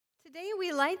Today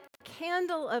we light the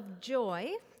candle of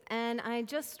joy, and I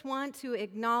just want to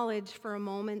acknowledge for a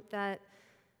moment that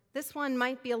this one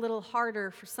might be a little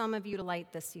harder for some of you to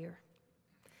light this year.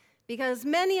 Because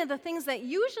many of the things that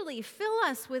usually fill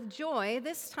us with joy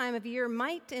this time of year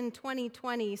might in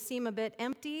 2020 seem a bit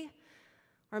empty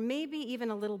or maybe even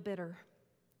a little bitter.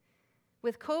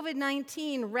 With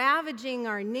COVID-19 ravaging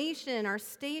our nation, our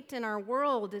state, and our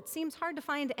world, it seems hard to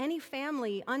find any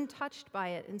family untouched by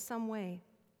it in some way.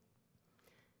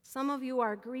 Some of you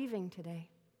are grieving today.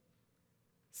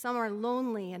 Some are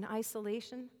lonely in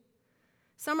isolation.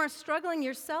 Some are struggling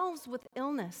yourselves with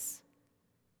illness.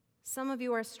 Some of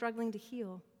you are struggling to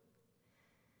heal.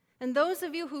 And those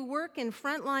of you who work in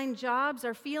frontline jobs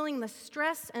are feeling the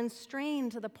stress and strain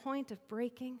to the point of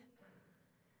breaking.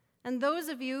 And those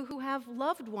of you who have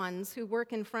loved ones who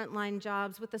work in frontline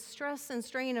jobs with the stress and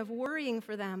strain of worrying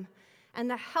for them and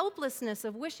the helplessness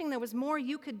of wishing there was more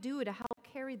you could do to help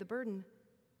carry the burden.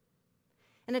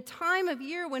 In a time of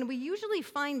year when we usually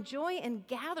find joy in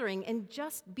gathering and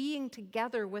just being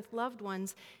together with loved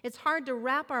ones, it's hard to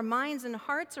wrap our minds and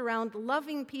hearts around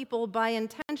loving people by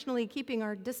intentionally keeping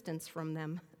our distance from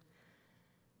them.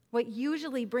 What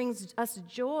usually brings us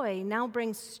joy now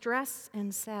brings stress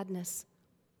and sadness.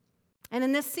 And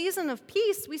in this season of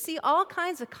peace, we see all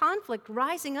kinds of conflict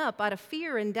rising up out of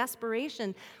fear and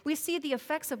desperation. We see the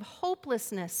effects of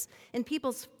hopelessness in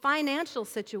people's financial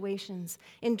situations,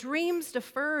 in dreams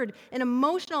deferred, in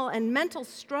emotional and mental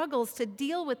struggles to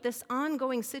deal with this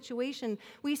ongoing situation.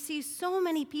 We see so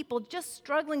many people just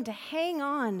struggling to hang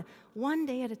on one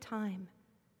day at a time.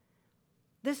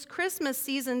 This Christmas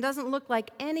season doesn't look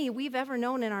like any we've ever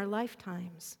known in our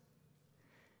lifetimes.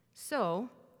 So,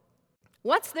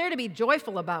 what's there to be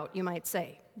joyful about, you might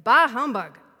say? Bah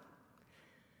humbug.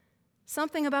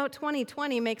 Something about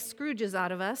 2020 makes Scrooges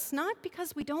out of us, not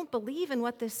because we don't believe in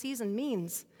what this season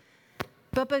means,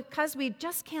 but because we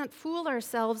just can't fool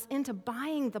ourselves into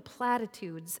buying the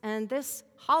platitudes. And this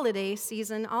holiday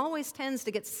season always tends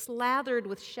to get slathered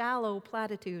with shallow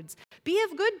platitudes. Be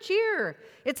of good cheer.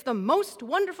 It's the most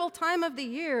wonderful time of the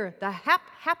year, the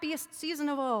happiest season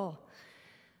of all.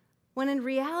 When in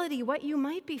reality, what you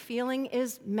might be feeling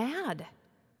is mad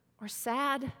or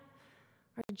sad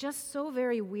or just so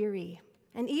very weary.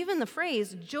 And even the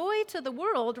phrase, joy to the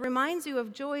world, reminds you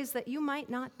of joys that you might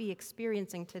not be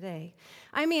experiencing today.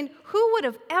 I mean, who would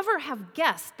have ever have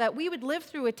guessed that we would live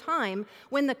through a time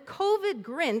when the COVID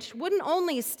Grinch wouldn't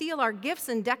only steal our gifts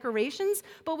and decorations,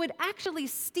 but would actually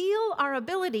steal our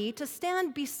ability to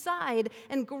stand beside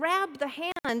and grab the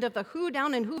hand of the who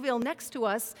down in Whoville next to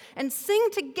us and sing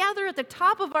together at the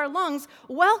top of our lungs,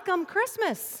 "Welcome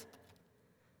Christmas."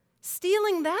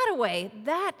 Stealing that away,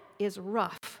 that is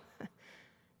rough.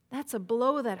 That's a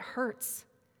blow that hurts.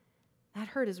 That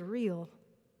hurt is real.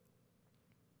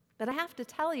 But I have to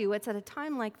tell you, it's at a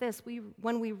time like this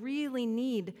when we really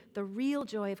need the real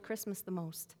joy of Christmas the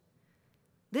most.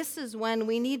 This is when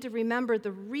we need to remember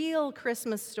the real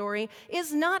Christmas story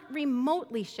is not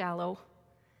remotely shallow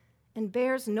and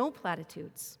bears no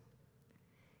platitudes.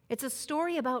 It's a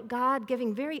story about God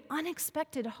giving very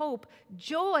unexpected hope,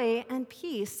 joy, and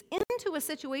peace into a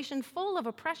situation full of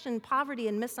oppression, poverty,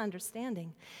 and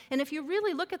misunderstanding. And if you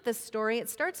really look at this story, it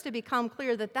starts to become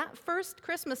clear that that first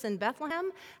Christmas in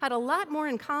Bethlehem had a lot more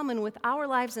in common with our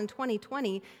lives in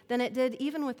 2020 than it did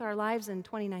even with our lives in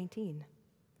 2019.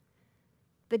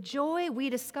 The joy we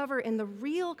discover in the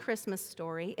real Christmas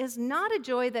story is not a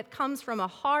joy that comes from a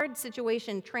hard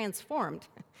situation transformed,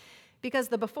 because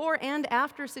the before and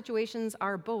after situations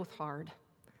are both hard.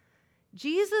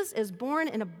 Jesus is born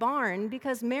in a barn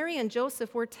because Mary and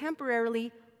Joseph were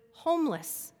temporarily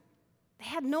homeless. They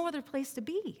had no other place to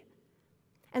be.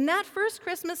 And that first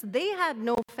Christmas, they had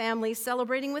no family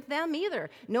celebrating with them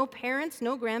either. No parents,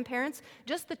 no grandparents,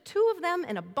 just the two of them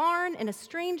in a barn in a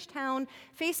strange town,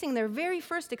 facing their very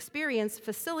first experience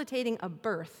facilitating a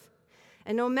birth.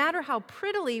 And no matter how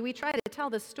prettily we try to tell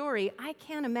this story, I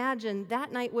can't imagine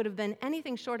that night would have been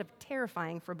anything short of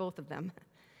terrifying for both of them.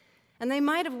 And they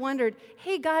might have wondered,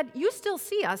 hey, God, you still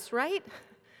see us, right?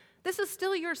 This is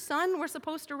still your son we're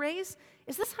supposed to raise?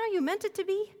 Is this how you meant it to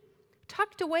be?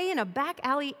 Tucked away in a back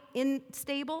alley inn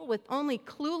stable with only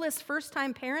clueless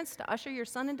first-time parents to usher your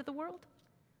son into the world?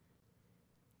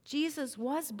 Jesus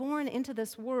was born into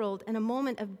this world in a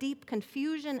moment of deep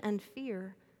confusion and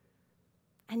fear.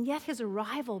 And yet his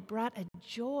arrival brought a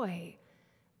joy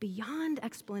beyond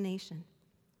explanation.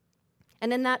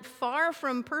 And in that far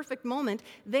from perfect moment,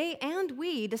 they and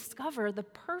we discover the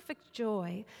perfect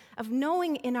joy of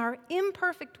knowing in our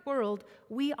imperfect world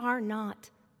we are not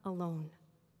alone.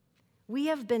 We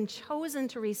have been chosen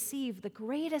to receive the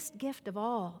greatest gift of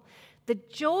all, The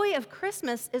joy of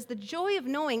Christmas is the joy of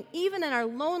knowing, even in our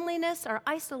loneliness, our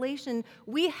isolation,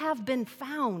 we have been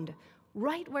found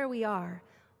right where we are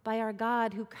by our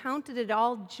God who counted it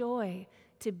all joy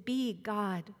to be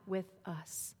God with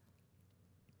us.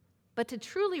 But to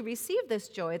truly receive this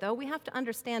joy, though, we have to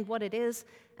understand what it is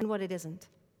and what it isn't.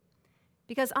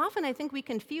 Because often I think we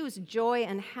confuse joy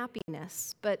and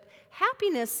happiness, but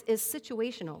happiness is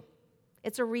situational.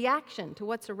 It's a reaction to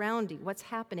what's around you, what's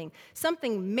happening.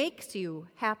 Something makes you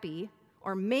happy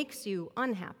or makes you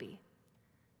unhappy.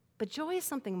 But joy is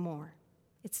something more.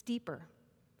 It's deeper.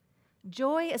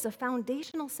 Joy is a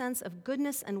foundational sense of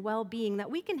goodness and well-being that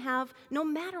we can have no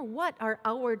matter what our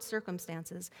outward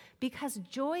circumstances, because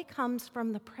joy comes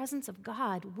from the presence of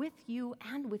God with you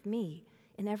and with me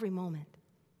in every moment.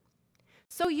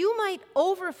 So you might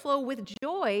overflow with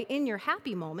joy in your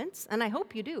happy moments, and I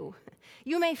hope you do.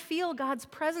 You may feel God's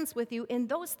presence with you in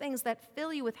those things that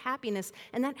fill you with happiness,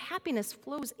 and that happiness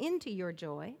flows into your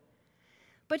joy.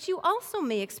 But you also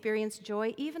may experience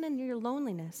joy even in your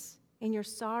loneliness, in your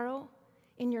sorrow,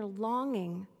 in your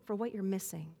longing for what you're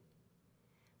missing.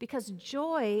 Because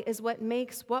joy is what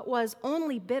makes what was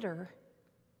only bitter,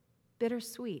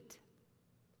 bittersweet.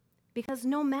 Because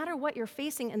no matter what you're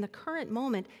facing in the current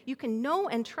moment, you can know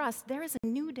and trust there is a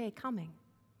new day coming.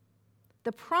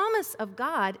 The promise of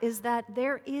God is that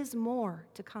there is more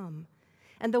to come.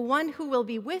 And the one who will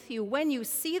be with you when you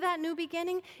see that new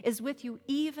beginning is with you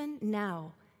even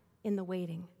now in the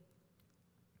waiting.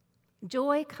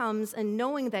 Joy comes in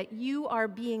knowing that you are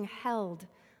being held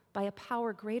by a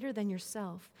power greater than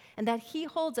yourself, and that He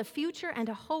holds a future and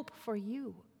a hope for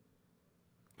you.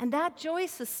 And that joy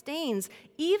sustains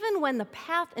even when the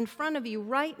path in front of you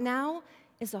right now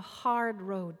is a hard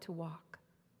road to walk.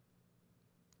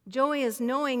 Joy is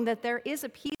knowing that there is a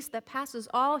peace that passes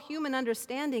all human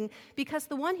understanding because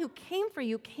the one who came for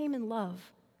you came in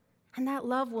love, and that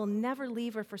love will never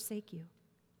leave or forsake you.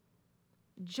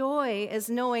 Joy is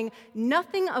knowing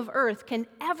nothing of earth can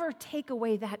ever take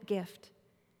away that gift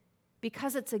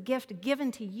because it's a gift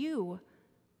given to you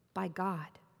by God.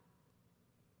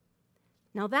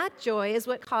 Now that joy is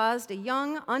what caused a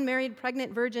young, unmarried,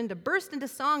 pregnant virgin to burst into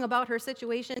song about her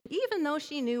situation, even though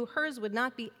she knew hers would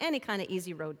not be any kind of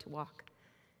easy road to walk.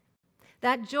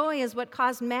 That joy is what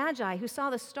caused Magi, who saw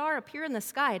the star appear in the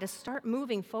sky, to start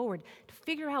moving forward, to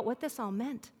figure out what this all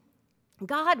meant.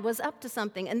 God was up to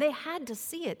something, and they had to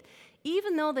see it,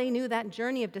 even though they knew that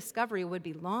journey of discovery would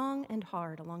be long and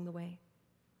hard along the way.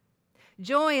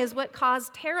 Joy is what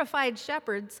caused terrified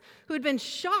shepherds who had been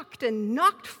shocked and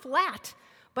knocked flat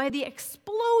by the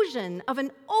explosion of an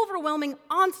overwhelming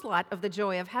onslaught of the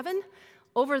joy of heaven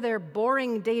over their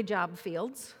boring day job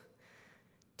fields,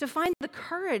 to find the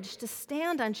courage to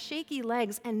stand on shaky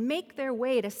legs and make their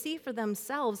way to see for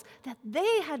themselves that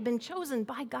they had been chosen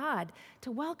by God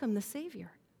to welcome the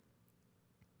Savior.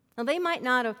 Now, they might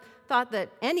not have thought that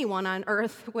anyone on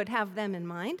earth would have them in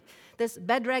mind, this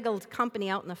bedraggled company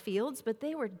out in the fields, but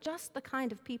they were just the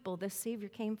kind of people this Savior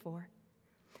came for.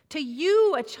 To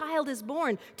you a child is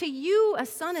born, to you a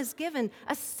son is given,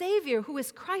 a Savior who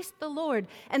is Christ the Lord,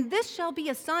 and this shall be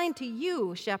a sign to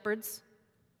you, shepherds.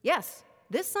 Yes,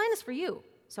 this sign is for you,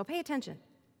 so pay attention.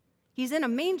 He's in a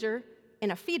manger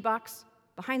in a feed box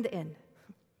behind the inn.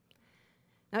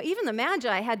 Now, even the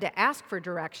Magi had to ask for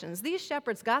directions. These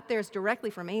shepherds got theirs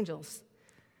directly from angels.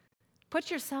 Put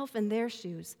yourself in their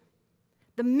shoes.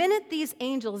 The minute these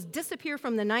angels disappear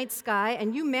from the night sky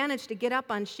and you manage to get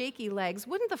up on shaky legs,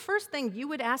 wouldn't the first thing you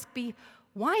would ask be,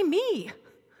 why me?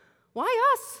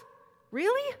 Why us?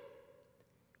 Really?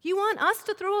 You want us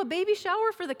to throw a baby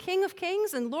shower for the King of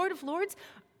Kings and Lord of Lords?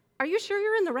 Are you sure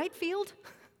you're in the right field?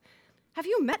 Have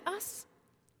you met us?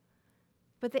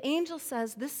 But the angel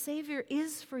says, this Savior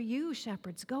is for you,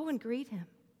 shepherds. Go and greet him.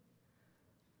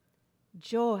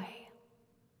 Joy,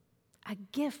 a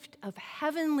gift of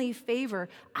heavenly favor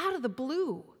out of the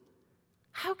blue.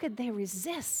 How could they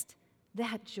resist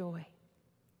that joy?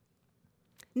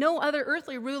 No other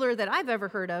earthly ruler that I've ever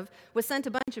heard of was sent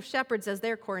a bunch of shepherds as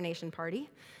their coronation party.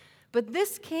 But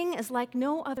this king is like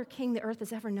no other king the earth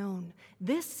has ever known.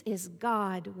 This is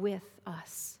God with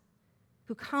us,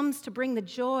 who comes to bring the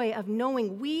joy of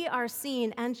knowing we are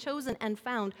seen and chosen and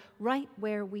found right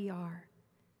where we are.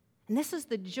 And this is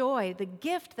the joy, the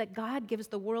gift that God gives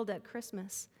the world at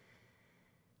Christmas.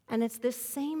 And it's this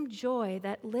same joy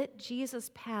that lit Jesus'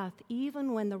 path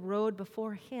even when the road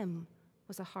before him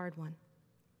was a hard one.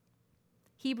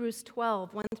 Hebrews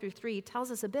 12, 1-3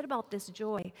 tells us a bit about this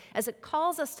joy as it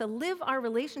calls us to live our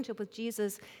relationship with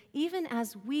Jesus even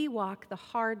as we walk the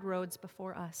hard roads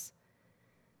before us.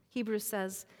 Hebrews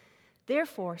says,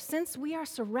 Therefore, since we are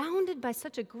surrounded by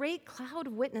such a great cloud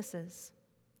of witnesses,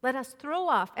 let us throw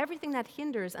off everything that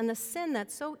hinders and the sin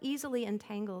that so easily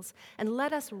entangles, and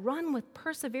let us run with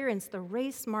perseverance the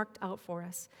race marked out for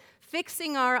us,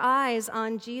 fixing our eyes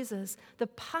on Jesus, the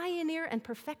pioneer and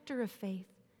perfecter of faith.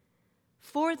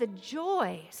 For the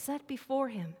joy set before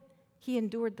him, he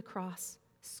endured the cross,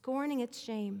 scorning its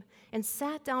shame, and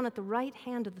sat down at the right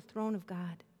hand of the throne of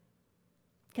God.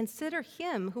 Consider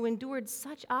him who endured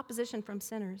such opposition from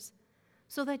sinners,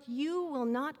 so that you will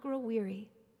not grow weary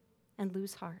and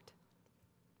lose heart.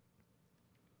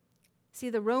 See,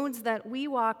 the roads that we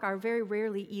walk are very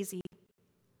rarely easy.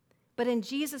 But in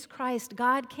Jesus Christ,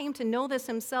 God came to know this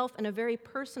himself in a very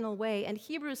personal way, and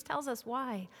Hebrews tells us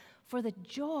why. For the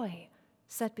joy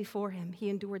set before him, he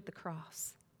endured the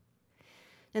cross.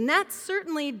 And that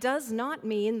certainly does not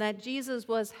mean that Jesus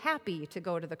was happy to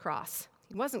go to the cross.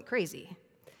 He wasn't crazy.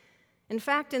 In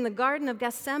fact, in the Garden of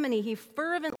Gethsemane, he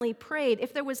fervently prayed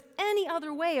if there was any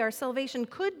other way our salvation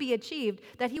could be achieved,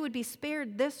 that he would be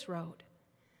spared this road.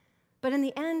 But in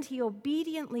the end, he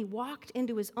obediently walked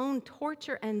into his own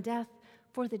torture and death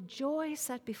for the joy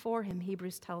set before him,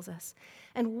 Hebrews tells us.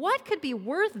 And what could be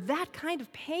worth that kind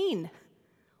of pain?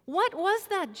 What was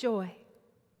that joy?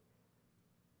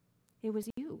 It was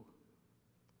you.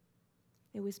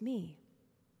 It was me.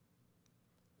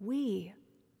 We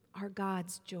are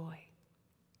God's joy.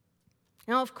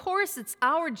 Now, of course, it's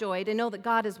our joy to know that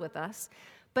God is with us,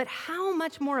 but how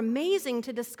much more amazing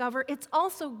to discover it's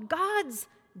also God's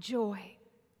joy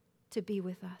to be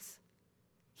with us.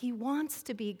 He wants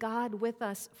to be God with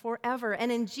us forever,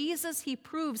 and in Jesus, he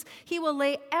proves he will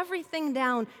lay everything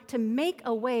down to make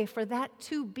a way for that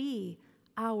to be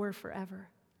our forever.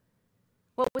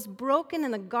 What was broken in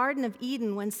the Garden of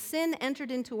Eden when sin entered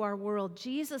into our world,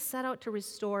 Jesus set out to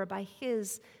restore by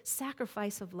his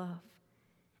sacrifice of love.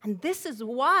 And this is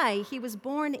why he was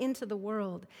born into the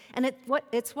world. And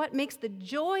it's what makes the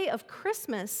joy of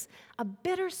Christmas a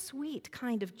bittersweet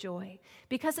kind of joy,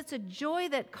 because it's a joy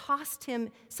that cost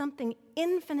him something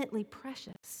infinitely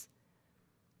precious.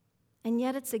 And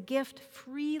yet it's a gift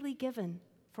freely given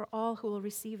for all who will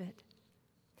receive it.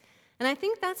 And I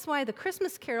think that's why the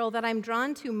Christmas carol that I'm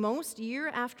drawn to most year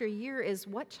after year is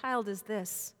 "What Child Is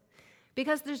This?"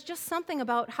 Because there's just something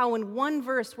about how in one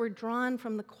verse we're drawn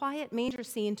from the quiet manger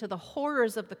scene to the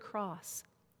horrors of the cross.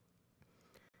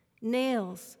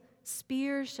 Nails,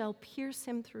 spears shall pierce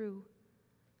him through.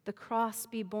 The cross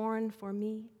be borne for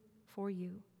me, for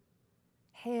you.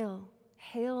 Hail,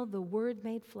 hail the Word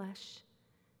made flesh,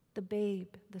 the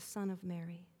babe, the Son of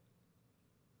Mary.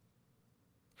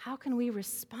 How can we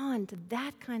respond to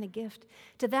that kind of gift,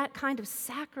 to that kind of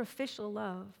sacrificial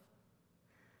love?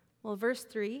 Well, verse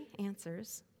 3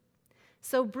 answers,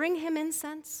 "So bring him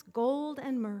incense, gold,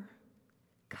 and myrrh.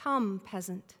 Come,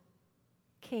 peasant,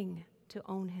 king to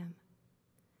own him.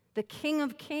 The King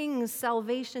of Kings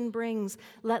salvation brings.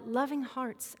 Let loving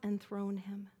hearts enthrone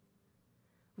him.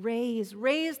 Raise,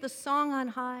 raise the song on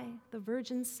high. The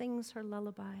virgin sings her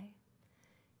lullaby.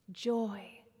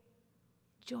 Joy,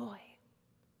 joy,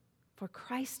 for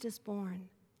Christ is born,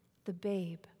 the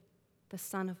babe, the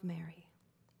Son of Mary."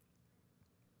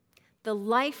 The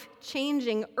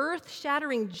life-changing,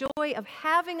 earth-shattering joy of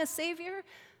having a Savior,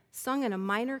 sung in a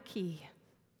minor key.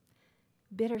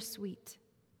 Bittersweet,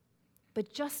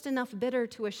 but just enough bitter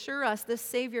to assure us this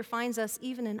Savior finds us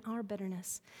even in our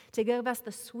bitterness, to give us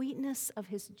the sweetness of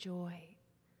his joy.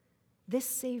 This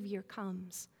Savior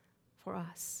comes for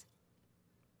us.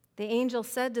 The angel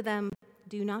said to them,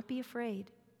 "Do not be afraid.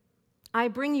 I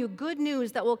bring you good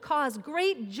news that will cause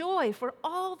great joy for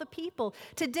all the people.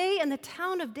 Today in the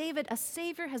town of David, a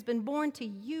Savior has been born to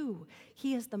you.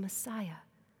 He is the Messiah,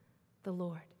 the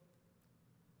Lord."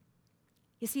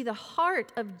 You see, the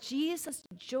heart of Jesus'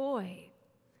 joy,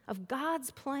 of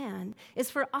God's plan,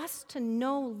 is for us to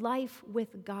know life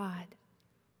with God.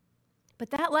 But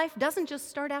that life doesn't just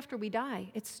start after we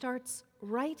die. It starts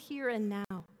right here and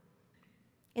now.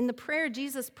 In the prayer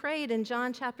Jesus prayed in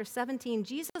John chapter 17,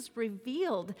 Jesus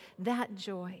revealed that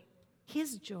joy,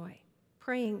 his joy,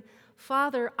 praying,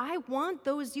 "Father, I want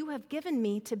those you have given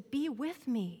me to be with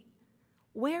me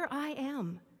where I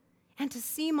am and to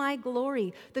see my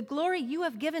glory, the glory you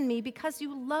have given me because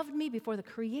you loved me before the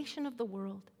creation of the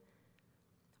world.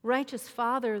 Righteous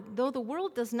Father, though the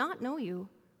world does not know you,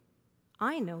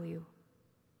 I know you,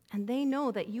 and they know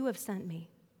that you have sent me.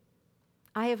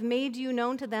 I have made you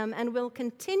known to them and will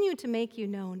continue to make you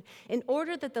known, in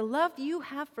order that the love you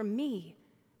have for me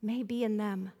may be in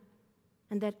them,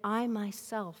 and that I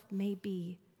myself may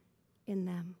be in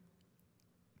them."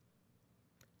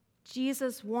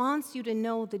 Jesus wants you to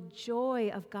know the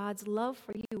joy of God's love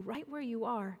for you right where you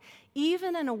are,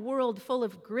 even in a world full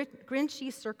of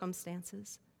grinchy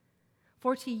circumstances.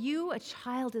 For to you a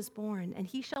child is born, and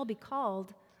he shall be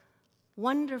called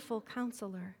Wonderful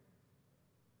Counselor,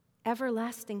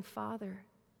 Everlasting Father,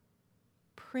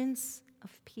 Prince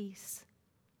of Peace.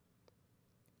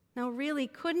 Now, really,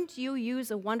 couldn't you use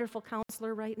a wonderful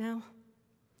counselor right now?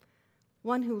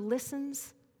 One who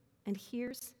listens and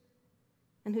hears,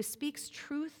 and who speaks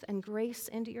truth and grace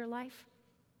into your life?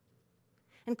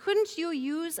 And couldn't you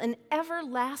use an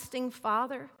everlasting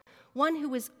Father, one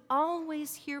who is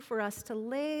always here for us to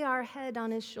lay our head on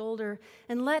his shoulder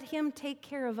and let him take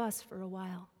care of us for a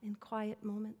while in quiet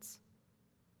moments?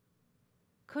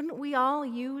 Couldn't we all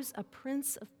use a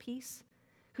Prince of Peace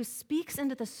who speaks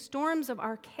into the storms of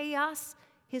our chaos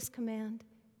his command,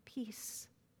 "Peace,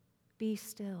 be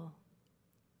still"?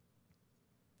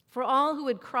 For all who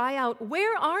would cry out,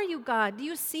 "Where are you, God? Do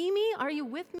you see me? Are you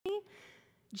with me?"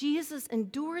 Jesus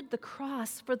endured the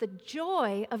cross for the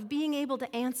joy of being able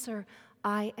to answer,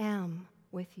 "I am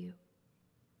with you.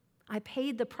 I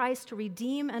paid the price to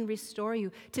redeem and restore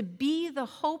you, to be the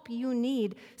hope you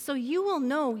need, so you will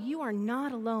know you are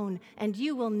not alone and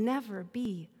you will never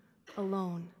be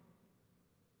alone."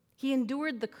 He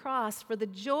endured the cross for the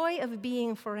joy of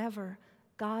being forever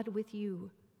God with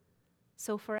you,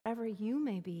 so forever you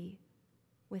may be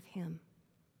with him.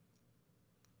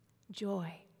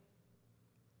 Joy.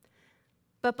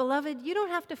 But beloved, you don't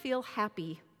have to feel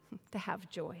happy to have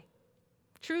joy.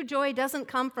 True joy doesn't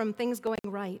come from things going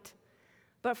right,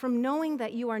 but from knowing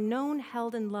that you are known,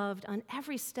 held, and loved on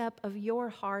every step of your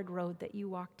hard road that you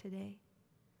walk today.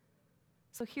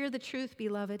 So hear the truth,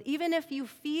 beloved. Even if you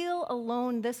feel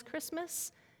alone this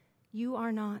Christmas, you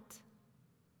are not.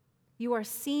 You are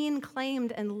seen,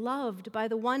 claimed, and loved by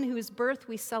the one whose birth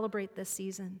we celebrate this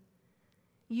season.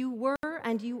 You were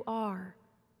and you are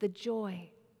the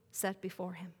joy set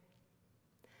before him.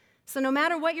 So no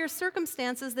matter what your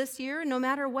circumstances this year, no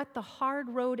matter what the hard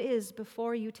road is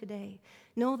before you today,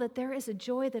 know that there is a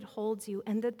joy that holds you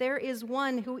and that there is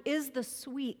one who is the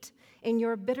sweet in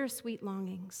your bittersweet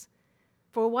longings.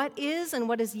 For what is and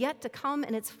what is yet to come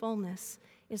in its fullness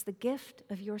is the gift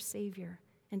of your Savior,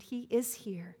 and he is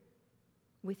here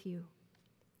with you.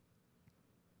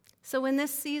 So in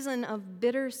this season of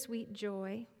bittersweet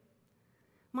joy,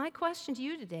 my question to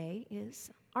you today is,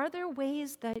 are there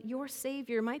ways that your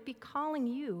Savior might be calling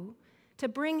you to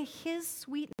bring his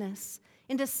sweetness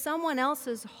into someone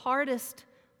else's hardest,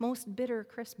 most bitter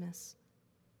Christmas?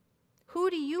 Who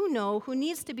do you know who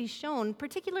needs to be shown,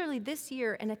 particularly this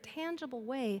year, in a tangible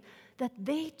way, that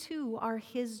they too are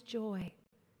his joy,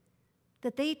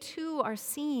 that they too are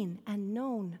seen and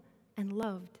known and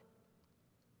loved?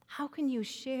 How can you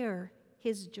share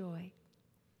his joy?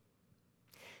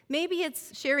 Maybe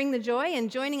it's sharing the joy and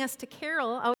joining us to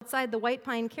carol outside the White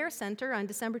Pine Care Center on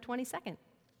December 22nd.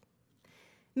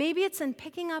 Maybe it's in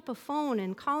picking up a phone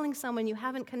and calling someone you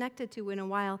haven't connected to in a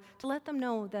while to let them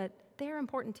know that they're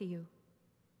important to you.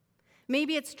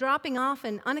 Maybe it's dropping off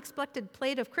an unexpected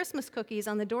plate of Christmas cookies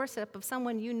on the doorstep of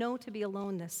someone you know to be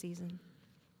alone this season.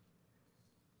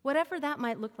 Whatever that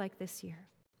might look like this year,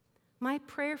 my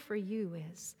prayer for you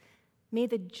is, may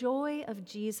the joy of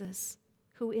Jesus,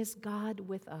 who is God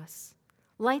with us,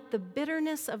 light the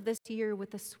bitterness of this year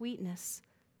with the sweetness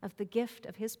of the gift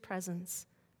of his presence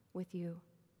with you.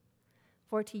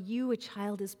 For to you a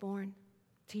child is born,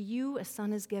 to you a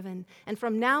son is given, and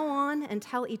from now on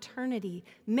until eternity,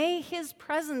 may his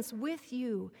presence with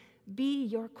you be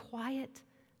your quiet,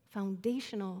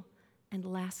 foundational, and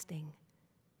lasting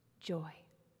joy.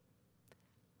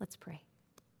 Let's pray.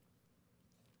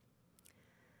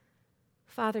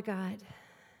 Father God,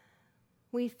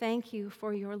 we thank you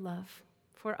for your love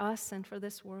for us and for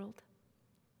this world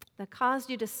that caused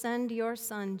you to send your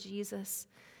Son, Jesus,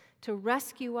 to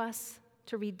rescue us,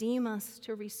 to redeem us,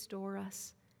 to restore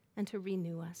us, and to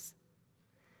renew us.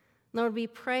 Lord, we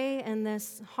pray in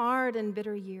this hard and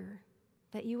bitter year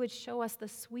that you would show us the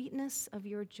sweetness of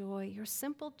your joy, your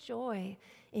simple joy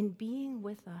in being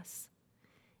with us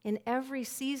in every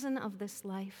season of this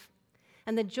life,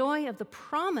 and the joy of the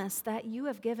promise that you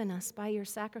have given us by your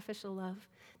sacrificial love,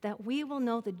 that we will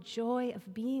know the joy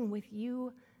of being with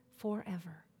you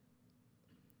forever.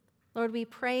 Lord, we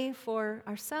pray for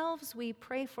ourselves, we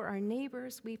pray for our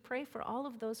neighbors, we pray for all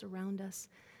of those around us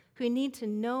who need to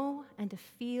know and to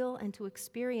feel and to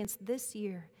experience this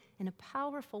year in a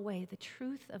powerful way the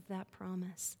truth of that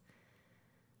promise,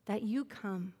 that you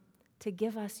come to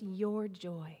give us your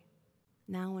joy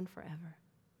now and forever.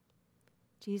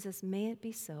 Jesus, may it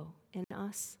be so in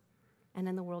us and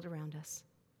in the world around us.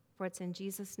 For it's in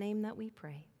Jesus' name that we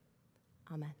pray.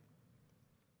 Amen.